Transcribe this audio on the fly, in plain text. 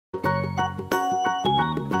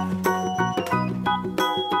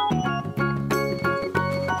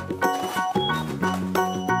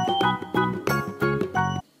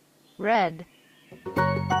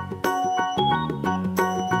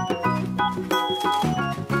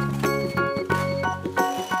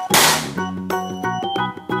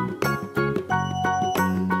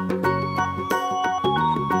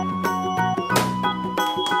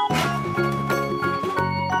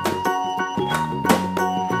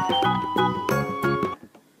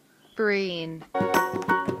Green.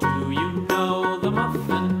 Do you know the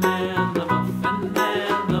Muffin Man, the Muffin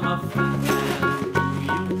Man, the Muffin Man? Do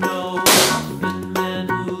you know the Muffin Man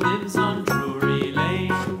who lives on Drury Lane?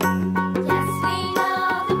 Yes, we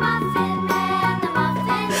know the Muffin Man, the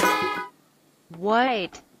Muffin Man.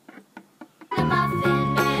 White. The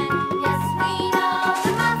Muffin Man. Yes, we know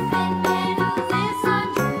the Muffin Man who lives on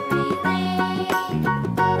Drury Lane.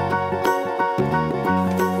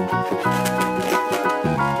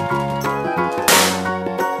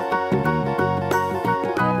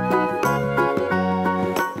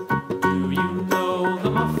 Do you know the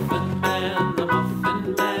Muffin Man, the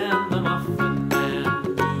Muffin Man, the Muffin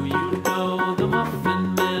Man? Do you know the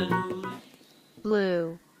Muffin Man who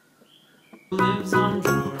Blue. lives on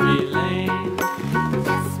Drury Lane?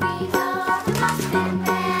 Yes, we know the Muffin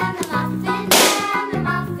Man, the Muffin Man, the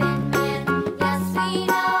Muffin Man. Yes, we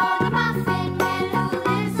know the Muffin Man who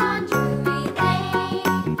lives on Drury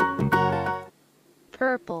Lane.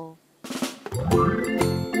 Purple.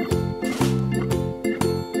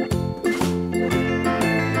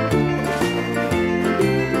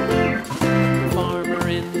 Farmer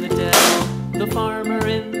in the dell, the farmer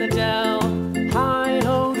in the dell.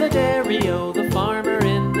 Hi-ho the dairy-o, the farmer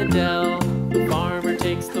in the dell. The farmer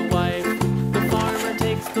takes the wife, the farmer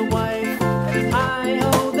takes the wife.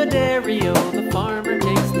 Hi-ho the dairy-o, the farmer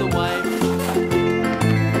takes the wife.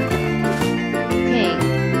 Pink.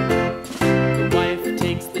 The wife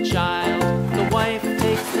takes the child, the wife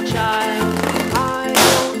takes the child.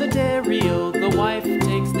 Hi-ho the dairy-o, the wife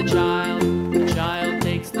takes the child. The child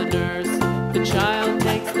takes the nurse, the child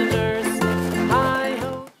takes the nurse.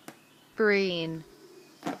 Hi-ho. Green.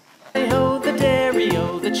 Hi-ho the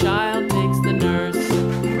dairy-o, the child takes the nurse.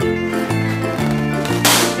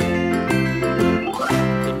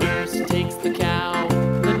 The nurse takes the cow,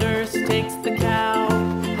 the nurse takes the cow.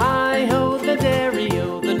 Hi-ho the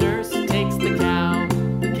dairy-o, the nurse takes the cow.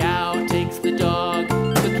 The cow takes the dog,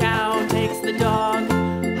 the cow takes the dog.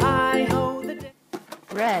 Hi-ho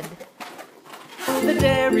Red. the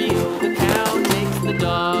dairy-o, the cow takes the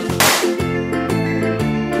dog.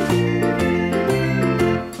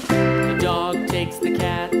 The dog takes the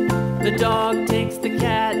cat, the dog takes the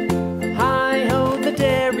cat. Hi-ho the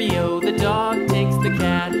dairy-o, the dog takes the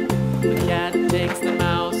cat. The cat takes the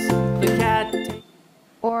mouse, the cat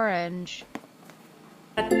Orange.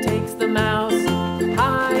 takes the mouse.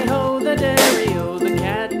 Hi-ho the dairy-o, the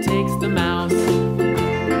cat takes the mouse.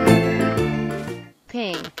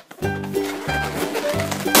 Pink.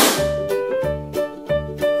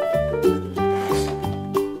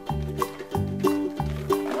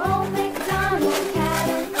 Old MacDonald had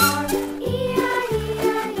a farm,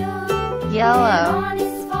 E-I-E-I-O. Yellow. On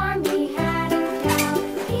his farm he had a cow,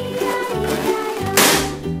 E-I-E-I-O.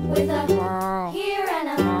 With a here and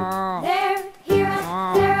a there, here a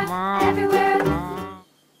there, a everywhere.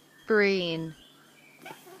 Green.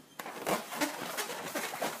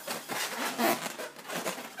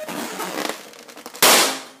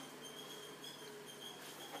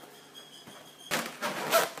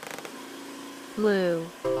 Blue.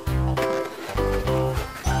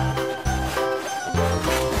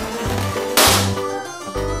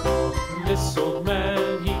 This old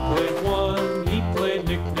man, he played one, he played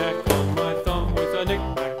knick-knack on my thumb with a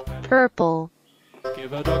knick-knack. Purple.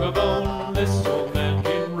 Give a dog a bone, this old man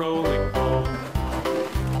came rolling home.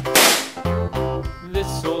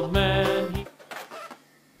 This old man, he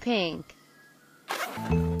Pink.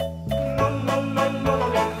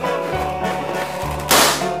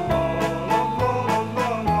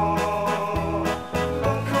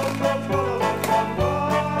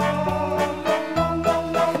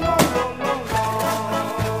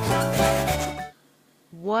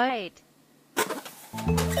 White.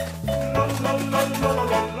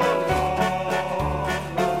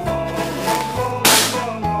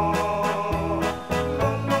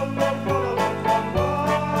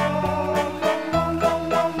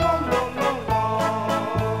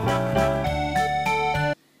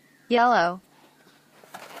 Yellow.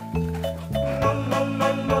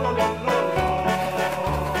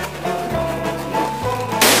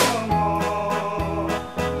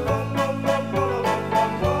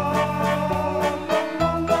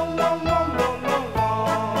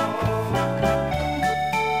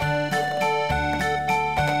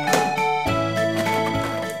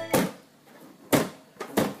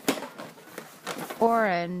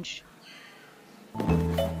 Orange.